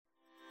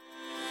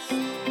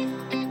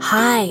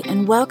Hi,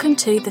 and welcome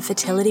to the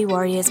Fertility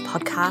Warriors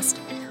podcast.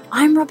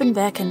 I'm Robin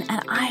Birkin,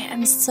 and I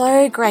am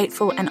so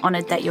grateful and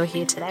honoured that you're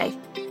here today.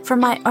 From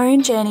my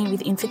own journey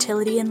with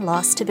infertility and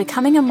loss to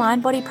becoming a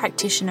mind-body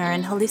practitioner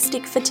and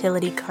holistic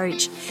fertility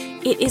coach,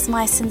 it is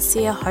my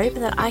sincere hope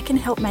that I can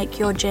help make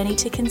your journey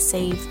to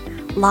conceive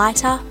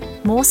lighter,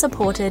 more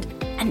supported,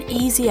 and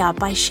easier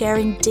by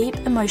sharing deep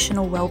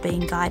emotional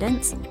well-being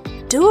guidance,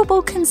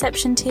 doable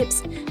conception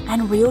tips,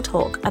 and real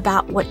talk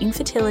about what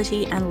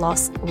infertility and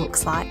loss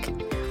looks like.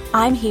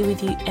 I'm here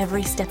with you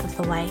every step of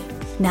the way.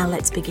 Now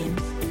let's begin.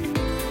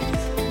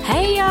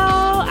 Hey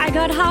y'all, I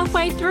got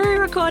halfway through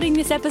recording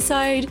this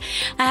episode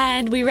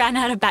and we ran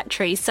out of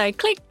battery. So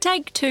click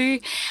take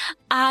two.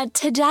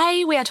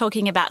 Today we are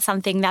talking about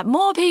something that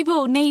more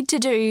people need to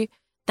do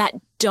that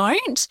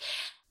don't,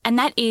 and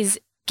that is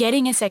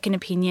getting a second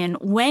opinion.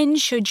 When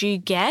should you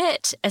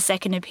get a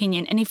second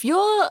opinion? And if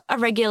you're a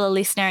regular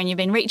listener and you've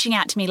been reaching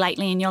out to me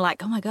lately and you're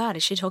like, oh my God,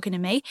 is she talking to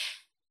me?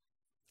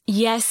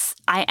 Yes,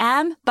 I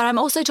am, but I'm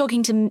also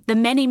talking to the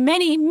many,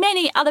 many,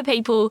 many other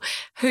people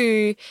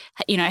who,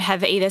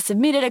 have either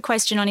submitted a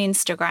question on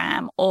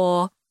Instagram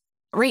or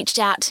reached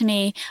out to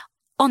me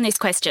on this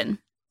question.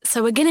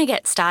 So we're going to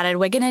get started.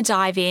 We're going to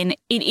dive in.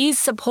 It is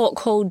support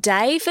call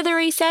day for the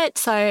reset,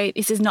 so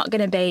this is not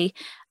going to be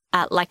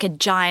like a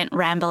giant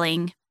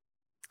rambling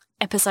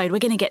episode. We're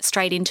going to get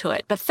straight into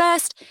it. But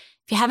first,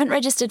 if you haven't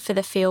registered for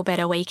the Feel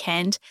Better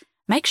weekend,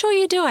 make sure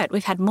you do it.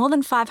 We've had more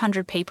than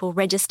 500 people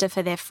register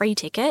for their free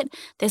ticket.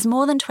 There's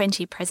more than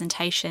 20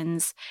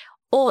 presentations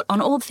on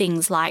all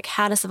things like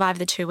how to survive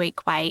the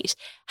 2-week wait,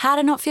 how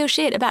to not feel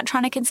shit about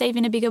trying to conceive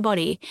in a bigger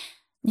body,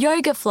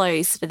 yoga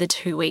flows for the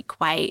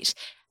 2-week wait,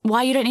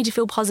 why you don't need to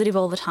feel positive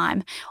all the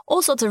time,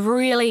 all sorts of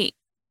really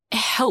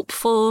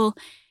helpful,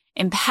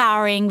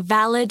 empowering,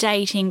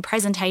 validating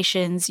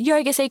presentations,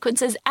 yoga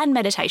sequences, and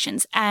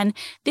meditations. And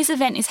this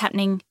event is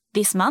happening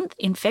this month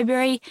in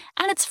February,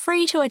 and it's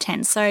free to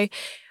attend. So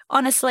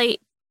honestly,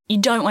 you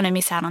don't want to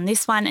miss out on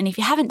this one. And if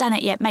you haven't done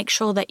it yet, make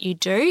sure that you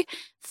do.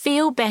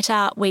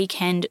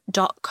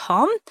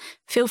 feelbetterweekend.com.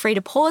 Feel free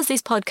to pause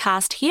this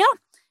podcast here.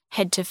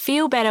 Head to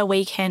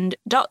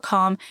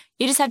feelbetterweekend.com.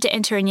 You just have to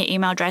enter in your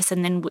email address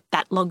and then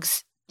that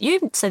logs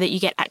you so that you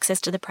get access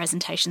to the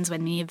presentations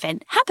when the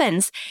event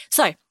happens.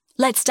 So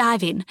let's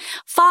dive in.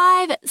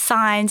 5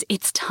 signs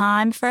it's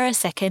time for a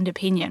second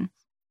opinion.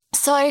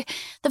 So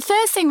the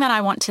first thing that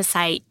I want to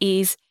say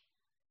is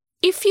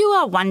if you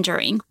are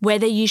wondering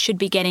whether you should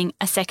be getting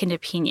a second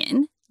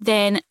opinion,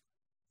 then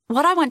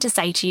what I want to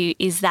say to you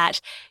is that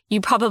you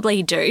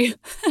probably do.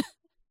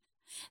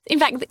 In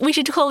fact, we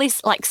should call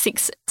this like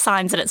 6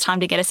 signs that it's time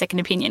to get a second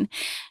opinion.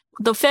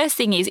 The first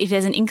thing is if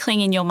there's an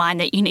inkling in your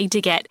mind that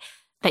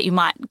you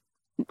might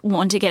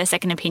want to get a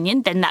second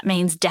opinion, then that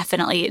means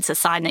definitely it's a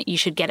sign that you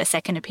should get a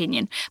second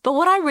opinion. But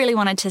what I really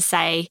wanted to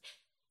say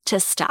to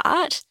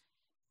start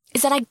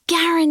is that I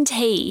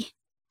guarantee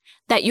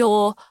that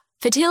your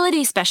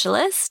fertility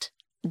specialist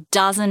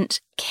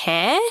doesn't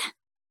care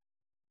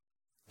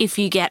if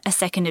you get a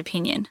second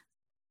opinion.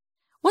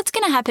 What's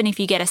going to happen if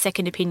you get a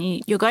second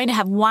opinion? You're going to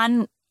have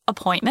one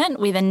appointment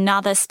with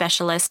another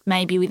specialist,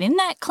 maybe within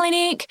that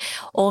clinic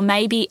or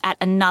maybe at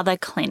another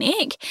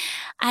clinic,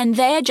 and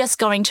they're just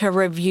going to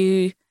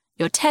review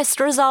your test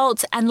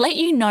results and let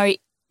you know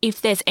if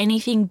there's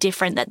anything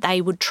different that they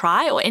would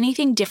try or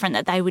anything different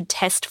that they would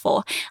test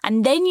for.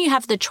 And then you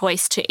have the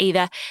choice to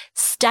either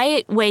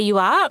stay where you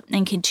are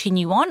and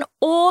continue on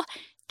or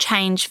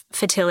change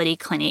fertility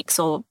clinics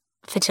or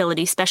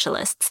fertility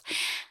specialists.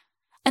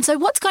 And so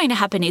what's going to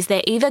happen is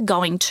they're either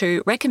going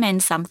to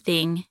recommend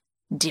something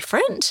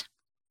different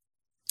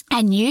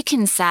and you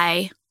can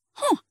say,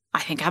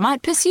 I think I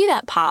might pursue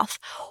that path.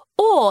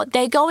 Or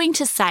they're going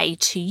to say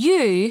to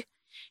you,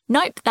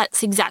 nope,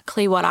 that's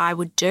exactly what I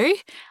would do.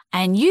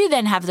 And you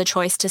then have the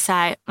choice to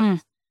say,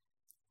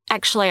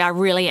 actually, I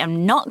really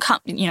am not,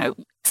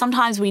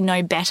 sometimes we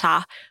know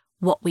better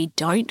what we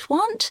don't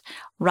want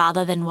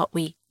rather than what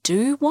we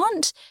do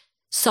want.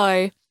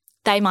 So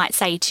they might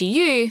say to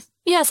you,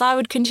 yes, I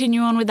would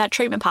continue on with that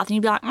treatment path. And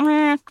you'd be like,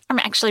 I'm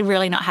actually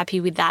really not happy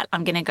with that.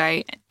 I'm going to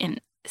go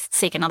and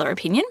seek another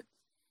opinion.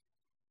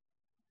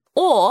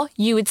 Or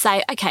you would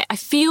say, okay, I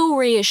feel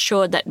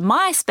reassured that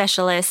my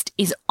specialist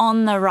is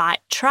on the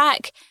right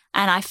track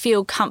and I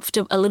feel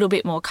a little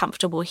bit more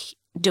comfortable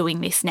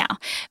doing this now.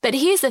 But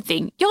here's the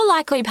thing, you're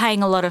likely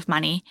paying a lot of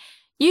money.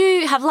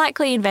 You have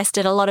likely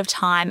invested a lot of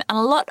time and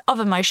a lot of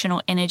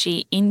emotional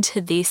energy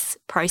into this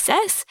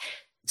process.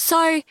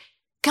 So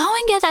go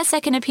and get that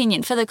second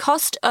opinion for the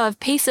cost of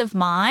peace of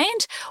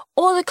mind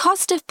or the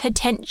cost of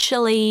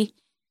potentially,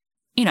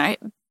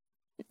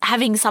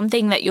 having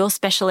something that your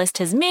specialist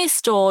has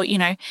missed or,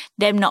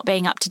 them not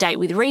being up to date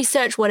with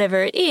research,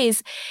 whatever it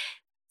is.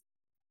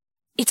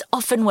 It's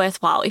often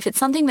worthwhile if it's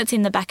something that's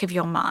in the back of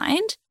your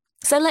mind.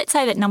 So let's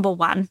say that number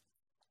 1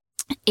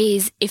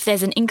 is if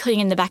there's an inkling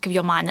in the back of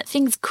your mind that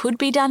things could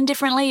be done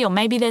differently or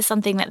maybe there's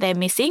something that they're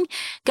missing,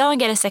 go and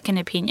get a second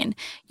opinion.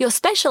 Your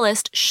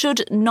specialist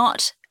should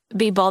not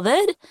be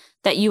bothered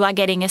that you are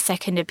getting a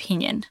second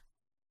opinion.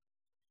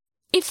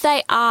 If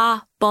they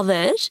are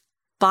bothered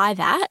by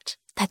that,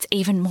 that's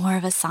even more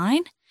of a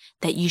sign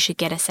that you should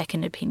get a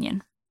second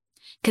opinion.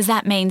 Because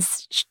that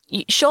means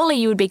surely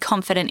you would be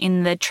confident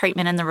in the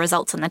treatment and the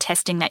results and the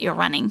testing that you're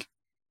running.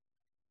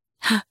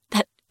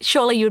 That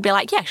surely you would be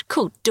like, yeah,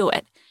 cool, do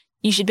it.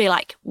 You should be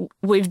like,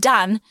 we've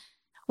done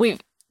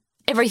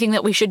everything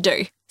that we should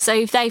do. So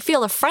if they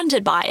feel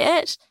affronted by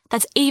it,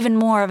 that's even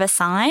more of a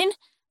sign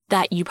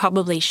that you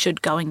probably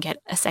should go and get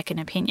a second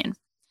opinion.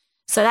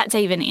 So that's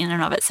even in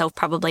and of itself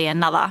probably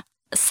another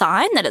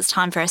sign that it's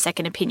time for a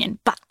second opinion.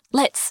 But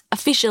let's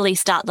officially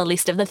start the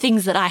list of the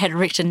things that I had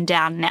written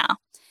down now.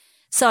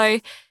 So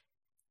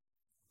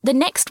the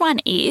next one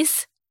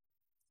is,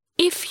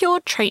 if your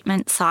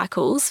treatment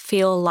cycles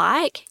feel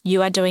like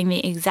you are doing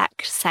the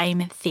exact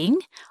same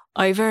thing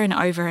over and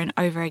over and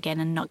over again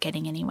and not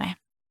getting anywhere,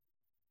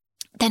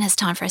 then it's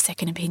time for a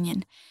second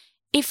opinion.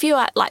 If you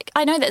are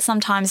I know that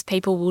sometimes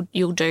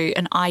you'll do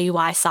an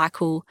IUI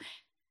cycle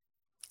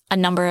a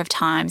number of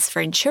times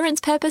for insurance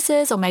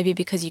purposes or maybe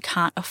because you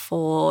can't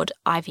afford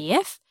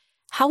IVF.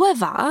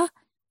 However,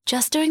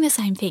 just doing the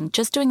same thing,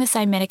 just doing the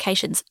same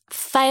medications,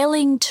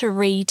 failing to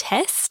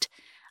retest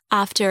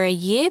after a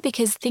year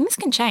because things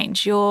can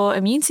change. Your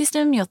immune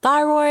system, your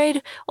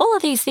thyroid, all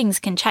of these things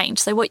can change.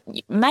 So what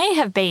may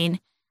have been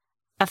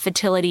a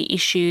fertility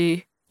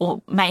issue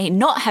or may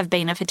not have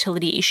been a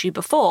fertility issue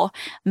before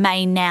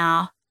may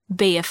now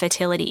be a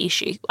fertility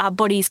issue. Our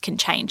bodies can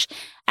change.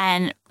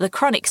 And the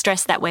chronic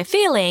stress that we're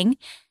feeling,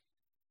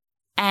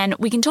 and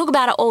we can talk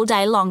about it all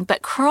day long,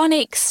 but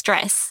chronic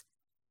stress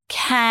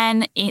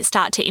can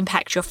start to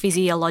impact your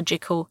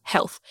physiological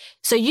health.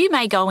 So you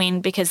may go in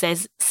because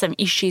there's some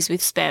issues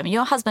with sperm.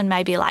 Your husband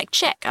may be like,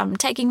 check, I'm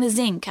taking the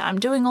zinc, I'm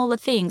doing all the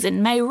things,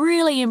 and may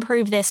really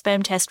improve their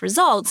sperm test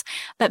results.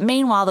 But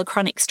meanwhile, the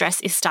chronic stress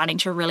is starting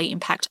to really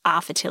impact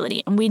our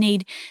fertility, and we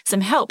need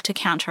some help to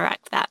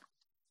counteract that,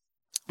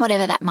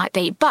 whatever that might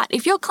be. But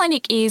if your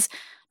clinic is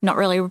not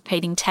really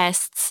repeating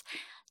tests,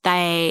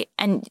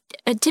 and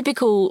a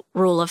typical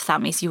rule of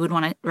thumb is you would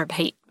want to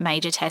repeat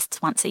major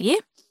tests once a year.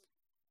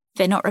 If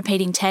they're not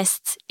repeating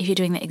tests, if you're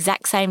doing the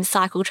exact same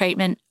cycle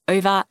treatment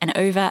over and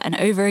over and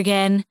over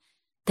again,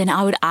 then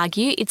I would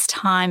argue it's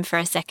time for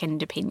a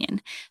second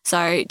opinion.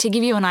 So to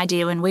give you an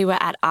idea, when we were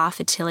at our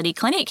fertility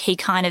clinic, he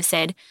kind of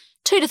said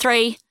 2 to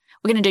 3,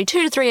 we're going to do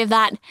 2 to 3 of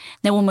that,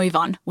 then we'll move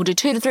on. We'll do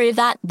 2 to 3 of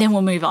that, then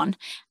we'll move on.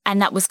 And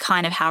that was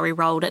kind of how we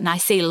rolled it. And I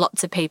see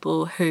lots of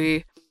people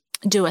who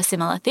do a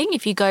similar thing.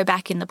 If you go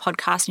back in the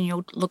podcast and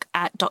you'll look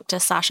at Dr.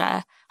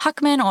 Sasha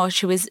Huckman, or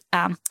she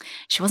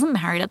wasn't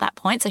married at that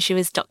point, so she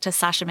was Dr.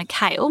 Sasha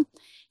McHale.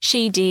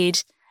 She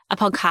did a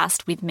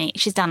podcast with me.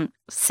 She's done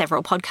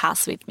several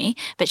podcasts with me,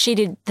 but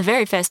the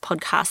very first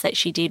podcast that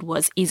she did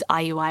was, Is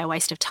IUI a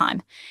Waste of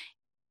Time?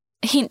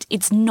 Hint,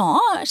 it's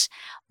not,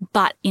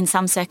 but in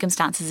some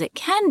circumstances it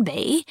can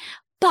be.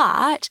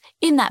 But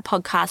in that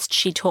podcast,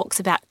 she talks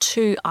about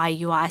 2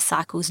 IUI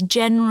cycles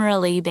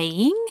generally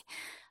being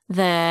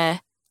the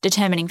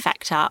determining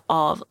factor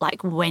of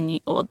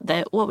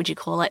what would you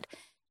call it?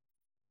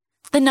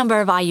 The number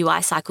of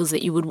IUI cycles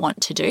that you would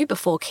want to do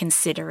before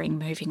considering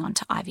moving on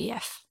to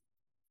IVF.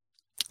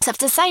 So if it's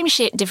the same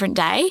shit, different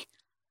day,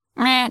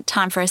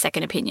 time for a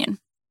second opinion.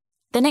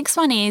 The next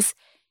one is,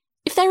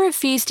 if they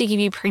refuse to give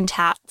you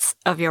printouts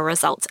of your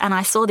results, and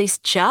I saw this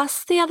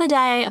just the other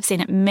day, I've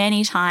seen it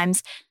many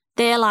times,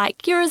 they're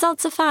like, your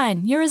results are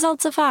fine, your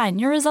results are fine,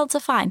 your results are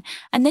fine.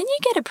 And then you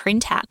get a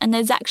printout and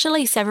there's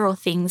actually several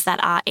things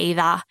that are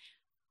either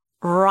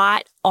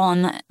right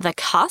on the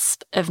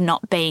cusp of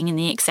not being in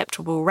the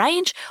acceptable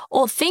range,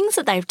 or things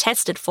that they've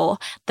tested for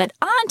that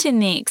aren't in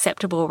the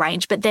acceptable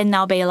range, but then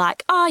they'll be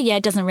like, oh yeah,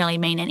 it doesn't really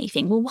mean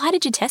anything. Well, why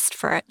did you test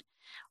for it?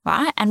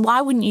 Right? And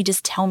why wouldn't you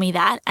just tell me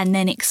that and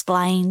then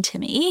explain to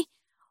me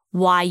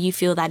why you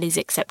feel that is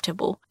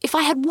acceptable? If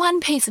I had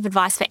one piece of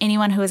advice for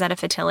anyone who is at a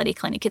fertility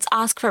clinic, it's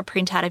ask for a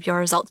printout of your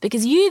results,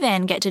 because you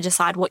then get to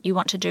decide what you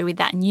want to do with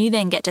that, and you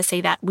then get to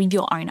see that with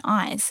your own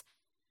eyes.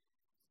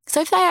 So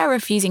if they are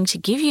refusing to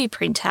give you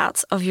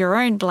printouts of your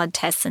own blood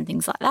tests and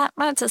things like that,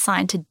 that's a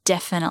sign to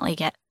definitely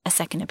get a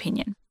second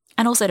opinion,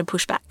 and also to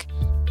push back.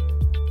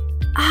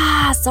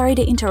 Sorry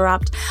to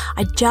interrupt.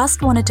 I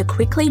just wanted to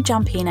quickly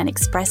jump in and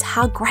express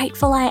how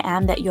grateful I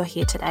am that you're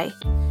here today.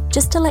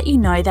 Just to let you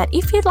know that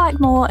if you'd like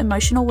more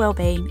emotional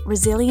well-being,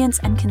 resilience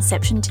and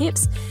conception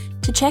tips,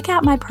 to check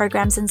out my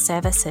programs and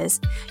services,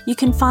 you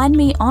can find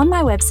me on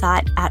my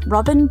website at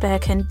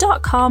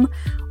robinbirkin.com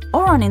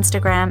or on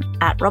Instagram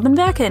at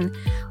robinbirkin.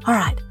 All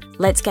right,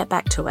 let's get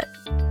back to it.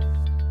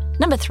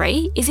 Number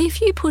 3 is,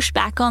 if you push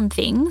back on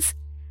things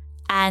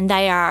and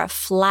they are a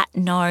flat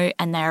no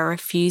and they're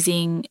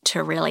refusing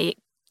to really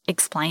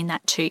explain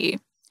that to you.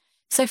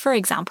 So for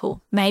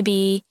example,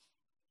 maybe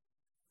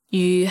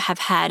you have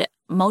had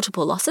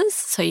multiple losses,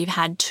 so you've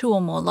had 2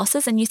 or more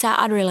losses, and you say,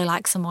 I'd really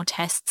like some more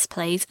tests,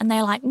 please. And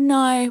they're like,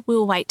 no,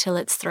 we'll wait till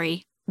it's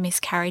 3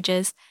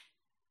 miscarriages.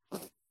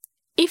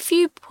 If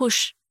you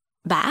push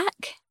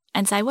back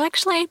and say, well,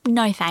 actually,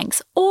 no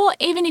thanks, or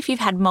even if you've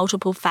had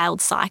multiple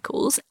failed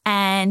cycles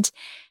and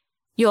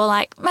you're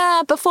like,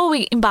 before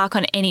we embark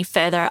on any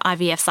further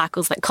IVF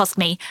cycles that cost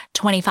me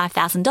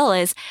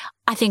 $25,000,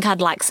 I think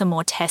I'd like some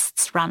more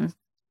tests run,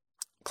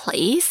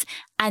 please.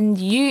 And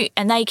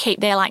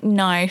they're like,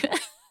 no.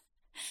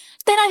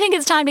 Then I think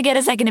it's time to get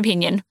a second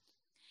opinion.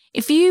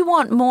 If you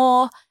want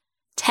more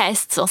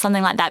tests or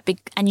something like that,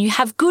 and you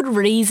have good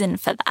reason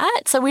for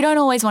that, so we don't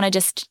always want to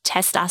just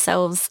test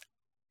ourselves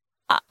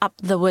up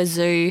the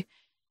wazoo.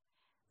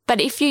 But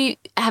if you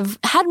have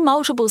had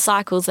multiple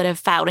cycles that have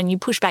failed and you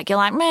push back, you're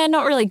like, man,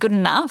 not really good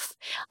enough.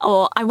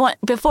 Or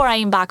before I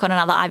embark on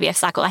another IVF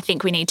cycle, I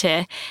think we need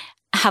to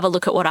have a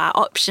look at what our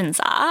options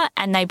are.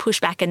 And they push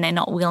back and they're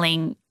not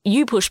willing.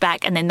 You push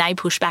back and then they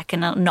push back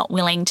and are not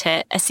willing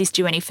to assist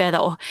you any further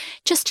or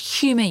just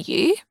humour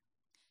you.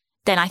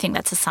 Then I think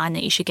that's a sign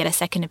that you should get a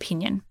second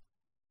opinion.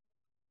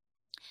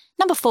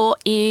 Number 4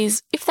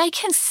 is if they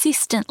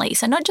consistently,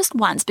 so not just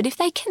once, but if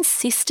they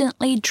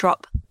consistently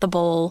drop the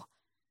ball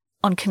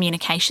on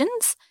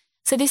communications.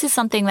 So this is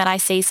something that I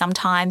see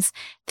sometimes,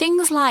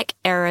 things like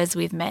errors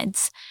with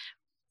meds,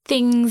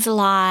 things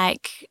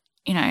like,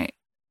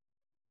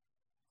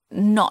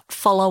 not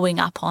following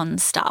up on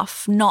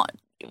stuff, not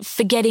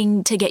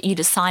forgetting to get you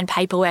to sign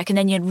paperwork and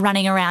then you're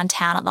running around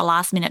town at the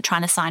last minute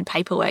trying to sign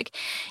paperwork.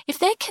 If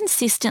they're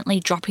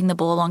consistently dropping the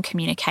ball on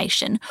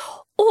communication,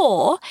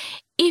 or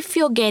if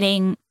you're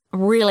getting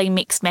really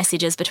mixed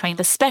messages between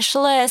the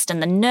specialist and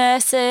the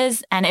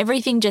nurses and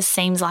everything just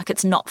seems like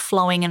it's not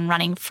flowing and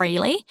running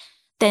freely,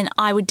 then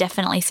I would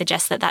definitely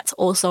suggest that that's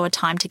also a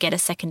time to get a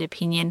second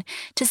opinion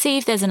to see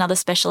if there's another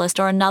specialist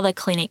or another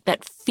clinic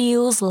that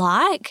feels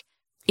like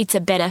it's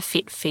a better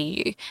fit for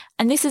you.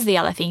 And this is the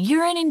other thing.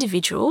 You're an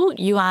individual.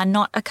 You are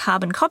not a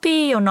carbon copy.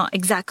 You're not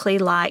exactly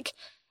like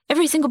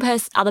every single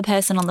other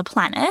person on the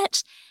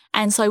planet.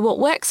 And so what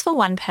works for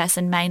one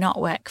person may not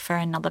work for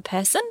another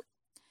person.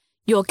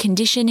 Your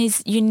condition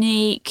is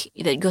unique,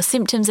 your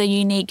symptoms are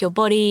unique, your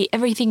body,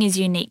 everything is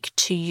unique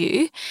to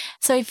you.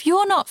 So if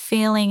you're not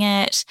feeling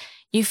it,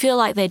 you feel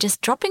like they're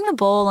just dropping the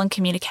ball on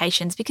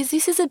communications because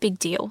this is a big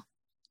deal,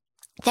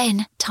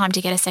 then time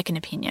to get a second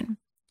opinion.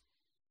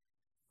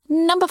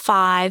 Number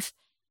 5,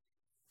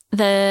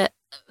 the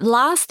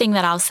last thing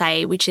that I'll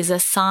say, which is a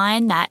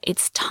sign that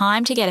it's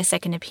time to get a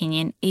second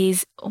opinion,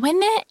 is when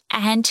they're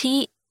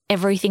anti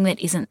everything that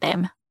isn't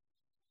them.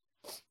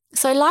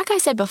 So like I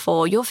said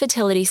before, your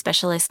fertility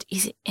specialist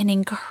is an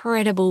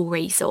incredible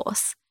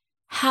resource.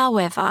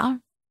 However,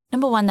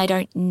 number 1, they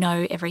don't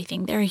know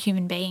everything. They're a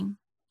human being.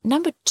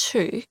 Number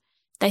 2,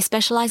 they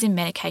specialise in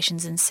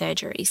medications and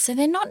surgeries. So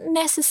they're not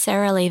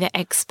necessarily the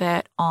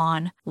expert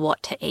on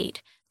what to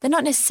eat. They're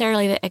not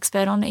necessarily the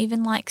expert on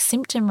even like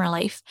symptom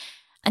relief.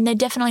 And they're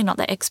definitely not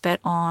the expert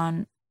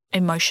on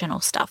emotional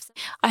stuff.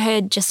 I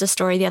heard just a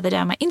story the other day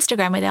on my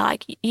Instagram where they're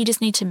like, you just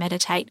need to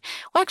meditate.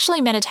 Well,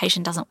 actually,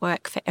 meditation doesn't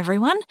work for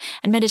everyone.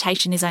 And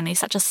meditation is only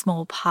such a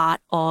small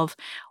part of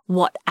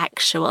what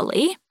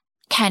actually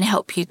can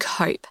help you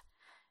cope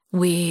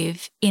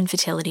with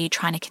infertility,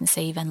 trying to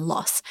conceive and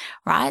loss,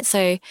 right?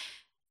 So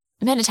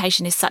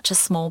meditation is such a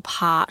small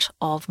part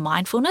of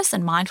mindfulness,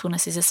 and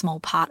mindfulness is a small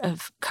part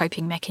of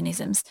coping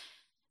mechanisms.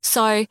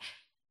 So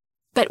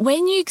but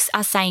when you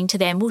are saying to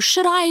them, well,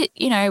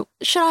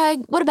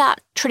 what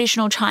about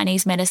traditional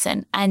Chinese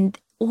medicine? And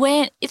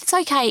when it's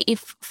okay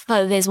if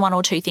there's 1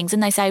 or 2 things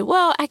and they say,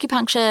 well,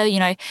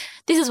 acupuncture,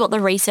 this is what the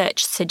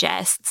research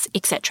suggests,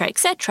 et cetera, et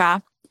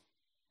cetera.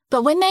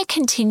 But when they're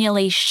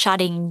continually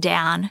shutting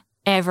down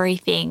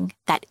everything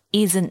that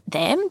isn't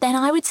them, then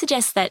I would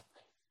suggest that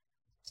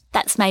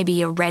that's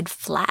maybe a red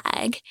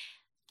flag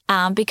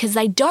because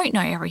they don't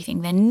know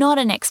everything. They're not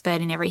an expert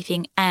in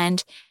everything.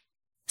 And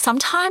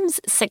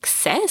sometimes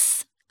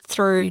success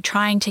through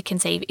trying to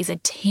conceive is a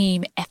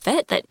team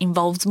effort that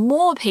involves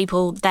more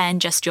people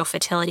than just your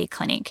fertility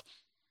clinic.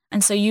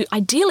 And so you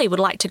ideally would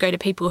like to go to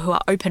people who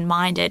are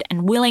open-minded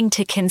and willing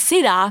to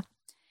consider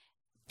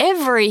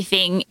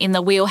everything in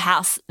the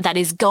wheelhouse that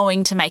is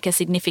going to make a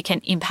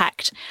significant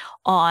impact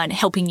on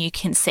helping you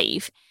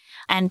conceive.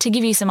 And to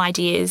give you some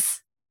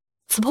ideas,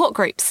 support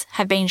groups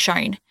have been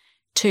shown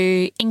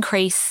to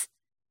increase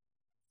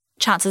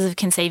chances of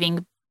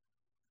conceiving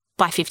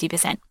by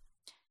 50%.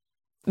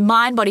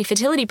 Mind-body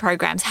fertility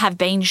programs have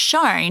been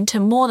shown to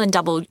more than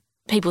double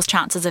people's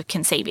chances of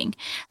conceiving.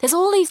 There's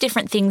all these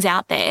different things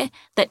out there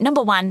that,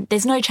 number 1,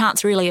 there's no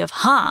chance really of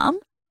harm,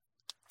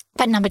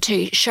 but number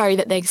 2, show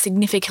that they're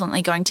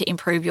significantly going to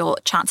improve your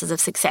chances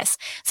of success.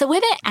 So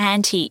where they're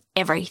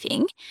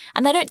anti-everything,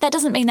 and that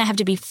doesn't mean they have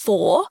to be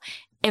for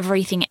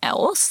everything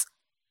else.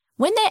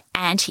 When they're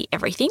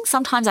anti-everything,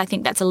 sometimes I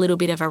think that's a little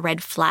bit of a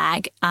red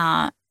flag,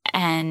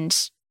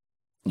 and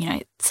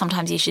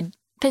sometimes you should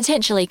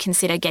potentially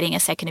consider getting a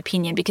second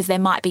opinion because there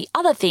might be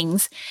other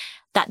things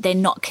that they're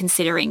not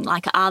considering.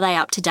 Like, are they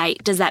up to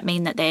date? Does that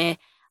mean that they're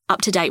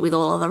up to date with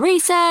all of the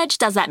research?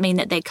 Does that mean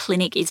that their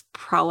clinic is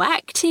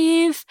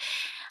proactive?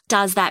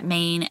 Does that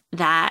mean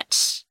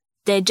that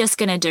they're just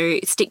going to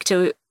stick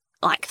to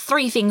like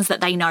 3 things that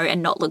they know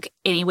and not look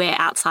anywhere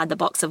outside the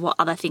box of what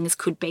other things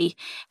could be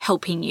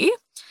helping you?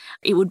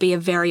 It would be a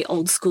very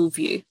old school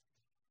view.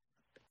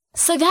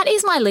 So that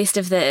is my list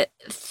of the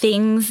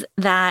things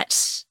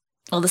that,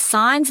 or the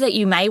signs that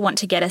you may want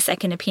to get a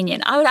second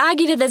opinion. I would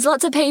argue that there's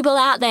lots of people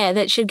out there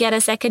that should get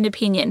a second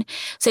opinion.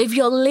 So if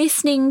you're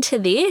listening to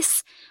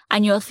this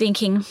and you're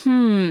thinking,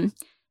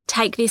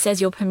 take this as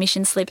your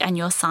permission slip and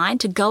your sign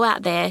to go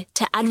out there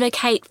to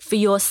advocate for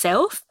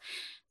yourself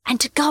and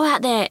to go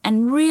out there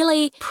and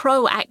really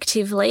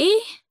proactively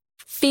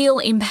feel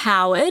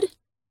empowered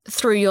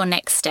through your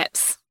next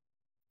steps.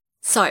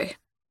 So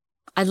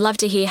I'd love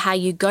to hear how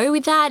you go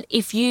with that.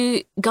 If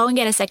you go and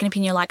get a second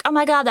opinion, you're like, oh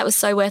my God, that was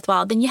so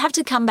worthwhile, then you have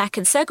to come back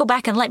and circle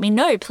back and let me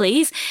know,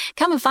 please.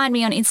 Come and find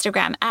me on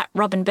Instagram at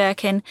Robin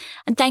Birkin.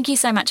 And thank you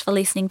so much for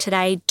listening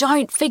today.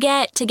 Don't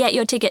forget to get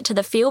your ticket to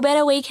the Feel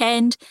Better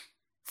Weekend,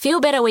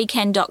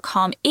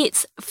 feelbetterweekend.com.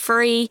 It's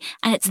free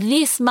and it's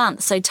this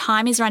month, so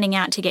time is running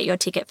out to get your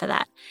ticket for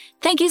that.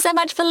 Thank you so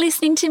much for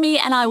listening to me,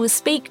 and I will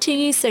speak to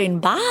you soon.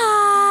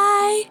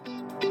 Bye.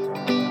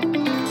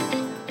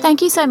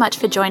 Thank you so much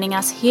for joining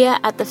us here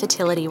at the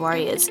Fertility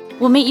Warriors.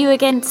 We'll meet you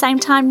again same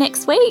time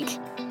next week.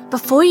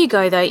 Before you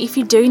go though, if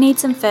you do need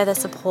some further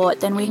support,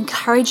 then we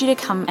encourage you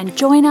to come and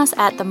join us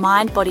at the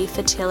Mind Body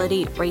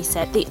Fertility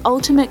Reset, the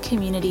ultimate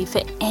community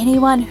for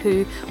anyone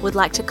who would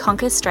like to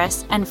conquer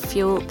stress and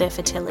fuel their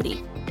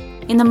fertility.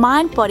 In the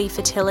Mind Body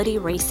Fertility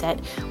Reset,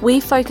 we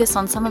focus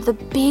on some of the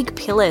big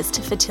pillars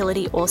to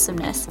fertility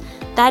awesomeness.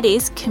 That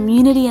is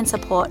community and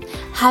support,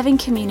 having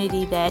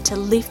community there to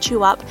lift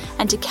you up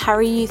and to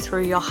carry you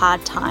through your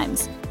hard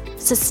times.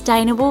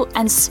 Sustainable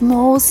and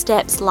small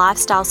steps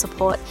lifestyle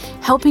support,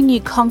 helping you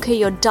conquer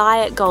your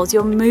diet goals,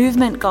 your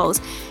movement goals,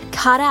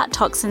 cut out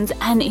toxins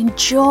and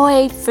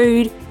enjoy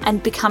food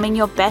and becoming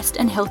your best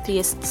and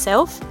healthiest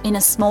self in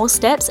a small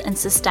steps and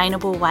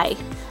sustainable way.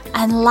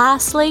 And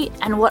lastly,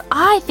 and what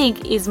I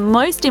think is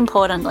most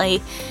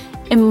importantly,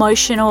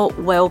 emotional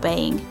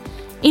well-being.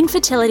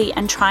 Infertility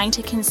and trying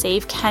to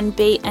conceive can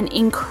be an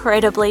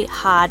incredibly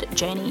hard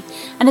journey.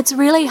 And it's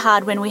really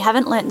hard when we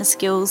haven't learnt the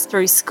skills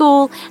through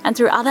school and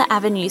through other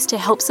avenues to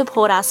help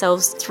support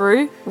ourselves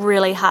through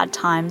really hard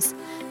times.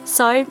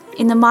 So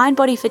in the Mind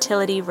Body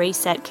Fertility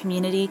Reset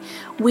community,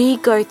 we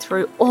go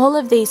through all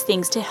of these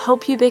things to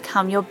help you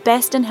become your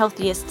best and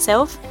healthiest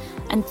self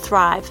and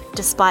thrive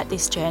despite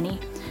this journey.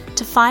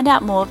 To find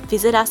out more,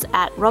 visit us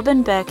at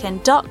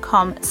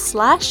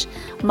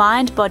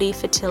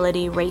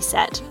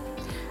robinbirkin.com/mindbodyfertilityreset.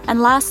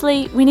 And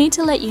lastly, we need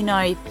to let you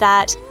know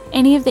that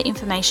any of the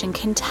information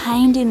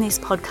contained in this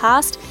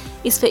podcast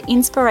is for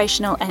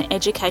inspirational and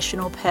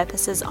educational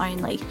purposes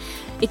only.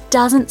 It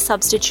doesn't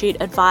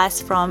substitute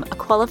advice from a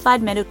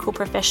qualified medical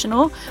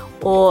professional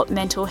or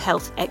mental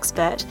health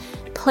expert.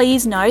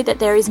 Please know that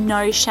there is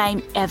no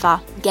shame ever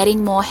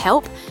getting more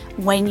help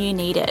when you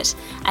need it,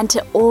 and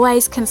to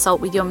always consult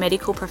with your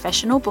medical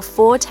professional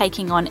before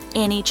taking on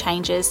any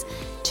changes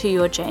to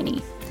your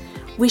journey.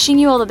 Wishing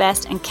you all the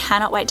best and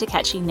cannot wait to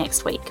catch you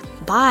next week.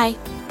 Bye.